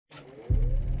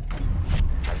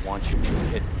want you to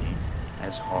hit me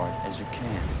as hard as you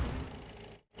can.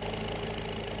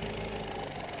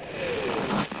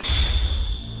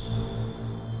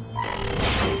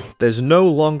 There's no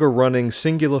longer running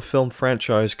singular film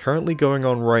franchise currently going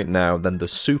on right now than the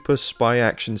super spy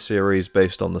action series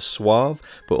based on the suave,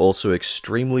 but also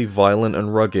extremely violent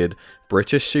and rugged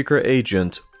British secret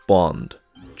agent Bond,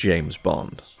 James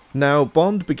Bond. Now,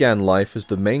 Bond began life as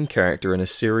the main character in a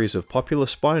series of popular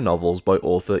spy novels by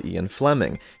author Ian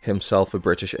Fleming, himself a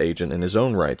British agent in his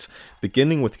own right,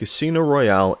 beginning with Casino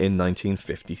Royale in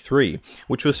 1953,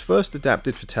 which was first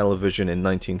adapted for television in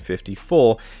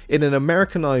 1954 in an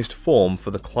Americanized form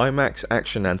for the Climax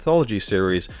action anthology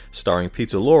series starring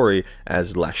Peter Lorre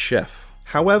as Le Chef.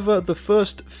 However, the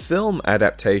first film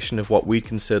adaptation of what we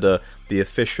consider the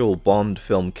official Bond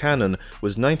film canon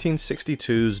was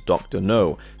 1962's Dr.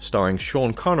 No, starring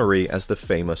Sean Connery as the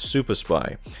famous super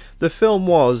spy. The film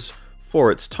was, for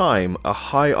its time, a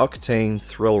high-octane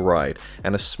thrill ride,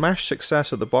 and a smash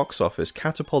success at the box office,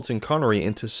 catapulting Connery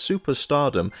into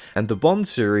superstardom and the Bond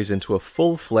series into a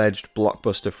full-fledged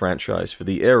blockbuster franchise for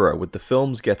the era, with the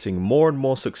films getting more and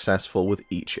more successful with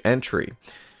each entry.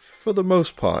 For the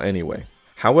most part, anyway.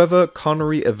 However,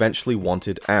 Connery eventually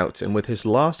wanted out, and with his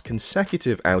last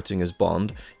consecutive outing as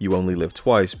Bond, You Only Live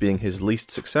Twice, being his least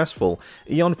successful,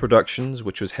 Eon Productions,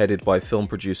 which was headed by film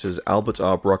producers Albert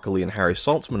R. Broccoli and Harry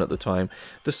Saltzman at the time,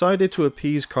 decided to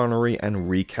appease Connery and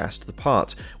recast the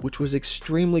part, which was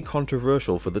extremely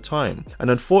controversial for the time. And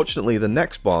unfortunately, the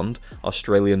next Bond,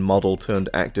 Australian model turned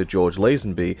actor George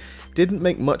Lazenby, didn't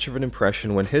make much of an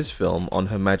impression when his film, On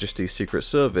Her Majesty's Secret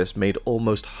Service, made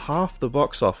almost half the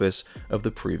box office of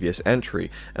the previous entry,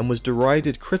 and was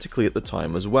derided critically at the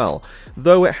time as well,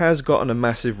 though it has gotten a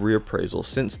massive reappraisal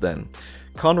since then.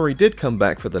 Connery did come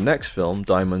back for the next film,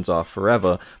 Diamonds Are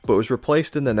Forever, but was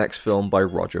replaced in the next film by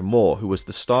Roger Moore, who was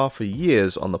the star for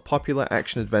years on the popular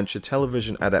action-adventure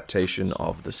television adaptation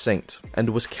of The Saint,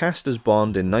 and was cast as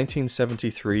Bond in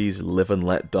 1973's Live and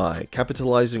Let Die,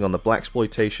 capitalizing on the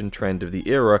blaxploitation trend of the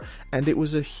era, and it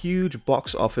was a huge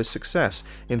box office success.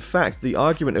 In fact, the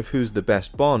argument of who's the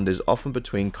best Bond is often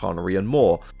between Connery and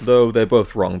Moore, though they're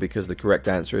both wrong because the correct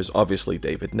answer is obviously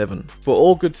David Niven. But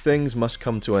all good things must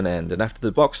come to an end, and after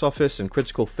the box office and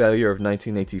critical failure of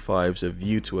 1985's A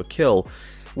View to a Kill,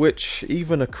 which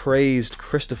even a crazed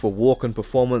Christopher Walken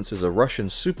performance as a Russian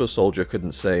super soldier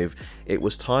couldn't save, it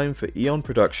was time for Eon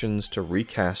Productions to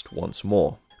recast once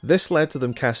more. This led to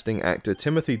them casting actor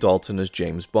Timothy Dalton as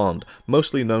James Bond,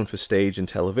 mostly known for stage and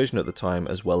television at the time,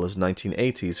 as well as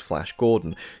 1980's Flash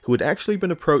Gordon, who had actually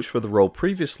been approached for the role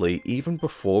previously, even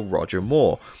before Roger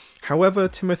Moore. However,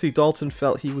 Timothy Dalton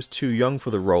felt he was too young for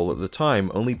the role at the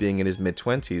time, only being in his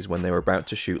mid-20s when they were about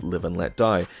to shoot Live and Let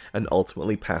Die, and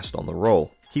ultimately passed on the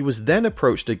role. He was then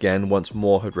approached again once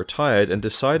Moore had retired and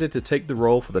decided to take the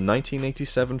role for the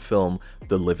 1987 film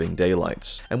The Living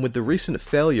Daylights. And with the recent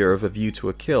failure of A View to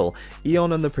a Kill,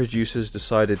 Eon and the producers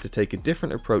decided to take a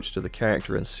different approach to the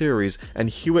character and series and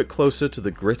hew it closer to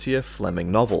the grittier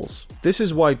Fleming novels. This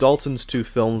is why Dalton's two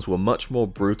films were much more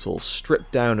brutal,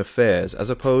 stripped-down affairs as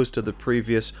opposed to the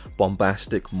previous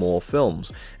bombastic Moore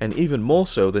films, and even more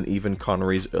so than even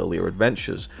Connery's earlier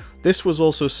adventures. This was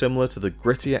also similar to the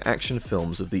grittier action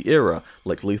films of the era,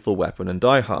 like Lethal Weapon and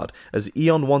Die Hard, as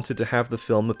Eon wanted to have the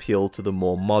film appeal to the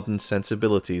more modern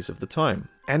sensibilities of the time.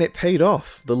 And it paid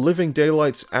off. The Living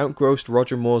Daylights outgrossed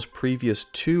Roger Moore's previous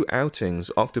two outings,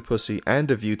 Octopussy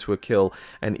and A View to a Kill,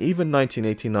 and even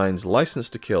 1989's License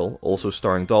to Kill, also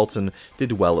starring Dalton,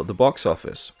 did well at the box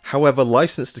office. However,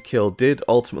 License to Kill did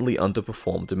ultimately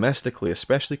underperform domestically,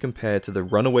 especially compared to the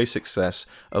runaway success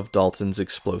of Dalton's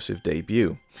explosive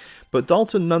debut. But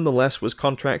Dalton nonetheless was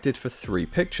contracted for 3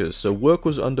 pictures, so work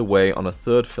was underway on a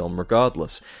third film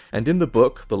regardless. And in the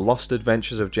book, The Lost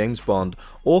Adventures of James Bond,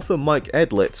 author Mike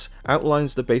Edlitz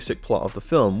outlines the basic plot of the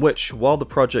film, which, while the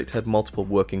project had multiple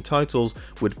working titles,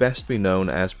 would best be known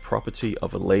as Property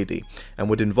of a Lady, and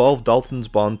would involve Dalton's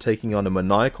Bond taking on a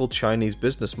maniacal Chinese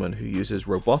businessman who uses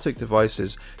robotic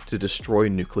devices to destroy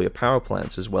nuclear power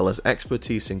plants, as well as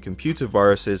expertise in computer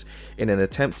viruses in an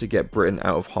attempt to get Britain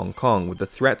out of Hong Kong, with the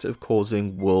threat of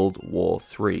causing World War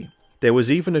III. There was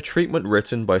even a treatment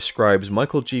written by scribes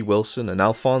Michael G. Wilson and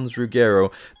Alphonse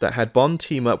Ruggiero that had Bond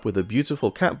team up with a beautiful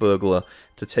cat burglar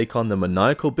to take on the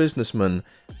maniacal businessman,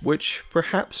 which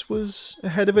perhaps was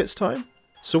ahead of its time?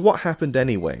 So what happened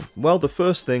anyway? Well, the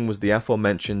first thing was the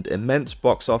aforementioned immense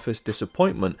box office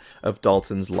disappointment of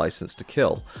Dalton's License to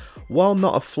Kill. While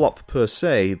not a flop per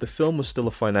se, the film was still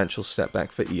a financial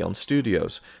setback for Eon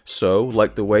Studios. So,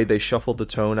 like the way they shuffled the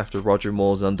tone after Roger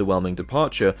Moore's underwhelming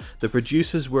departure, the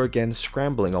producers were again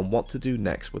scrambling on what to do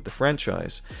next with the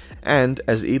franchise. And,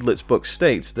 as Eadlet's book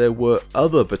states, there were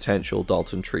other potential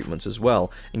Dalton treatments as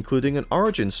well, including an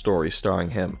origin story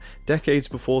starring him, decades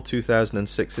before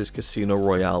 2006's Casino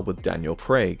Royale with Daniel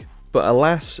Craig. But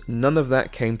alas, none of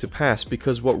that came to pass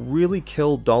because what really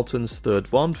killed Dalton's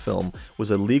third Bond film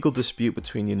was a legal dispute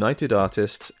between United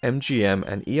Artists, MGM,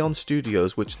 and Eon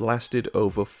Studios which lasted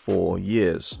over 4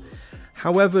 years.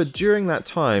 However, during that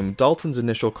time, Dalton's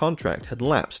initial contract had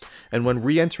lapsed, and when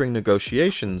re-entering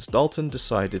negotiations, Dalton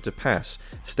decided to pass,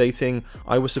 stating,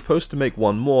 "I was supposed to make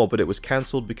one more, but it was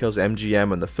cancelled because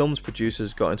MGM and the film's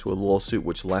producers got into a lawsuit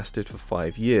which lasted for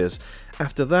 5 years.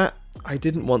 After that, I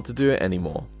didn't want to do it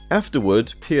anymore."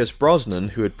 Afterward, Pierce Brosnan,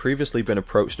 who had previously been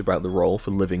approached about the role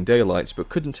for Living Daylights but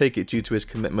couldn't take it due to his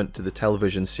commitment to the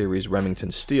television series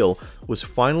Remington Steele, was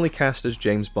finally cast as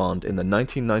James Bond in the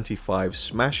 1995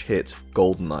 smash hit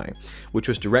GoldenEye, which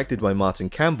was directed by Martin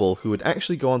Campbell, who would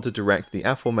actually go on to direct the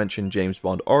aforementioned James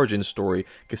Bond origin story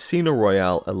Casino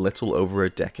Royale a little over a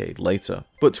decade later.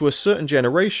 But to a certain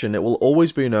generation, it will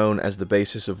always be known as the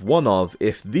basis of one of,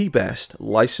 if the best,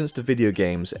 licensed video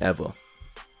games ever.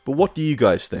 But what do you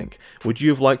guys think? Would you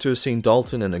have liked to have seen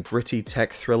Dalton in a gritty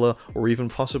tech thriller, or even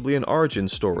possibly an origin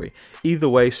story? Either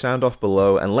way, sound off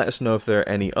below and let us know if there are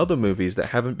any other movies that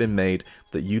haven't been made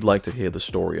that you'd like to hear the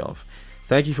story of.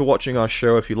 Thank you for watching our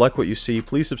show. If you like what you see,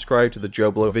 please subscribe to the Joe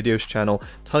Blow Videos channel,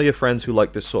 tell your friends who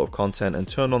like this sort of content, and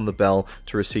turn on the bell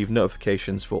to receive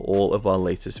notifications for all of our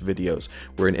latest videos.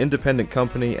 We're an independent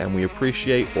company and we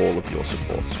appreciate all of your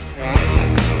support.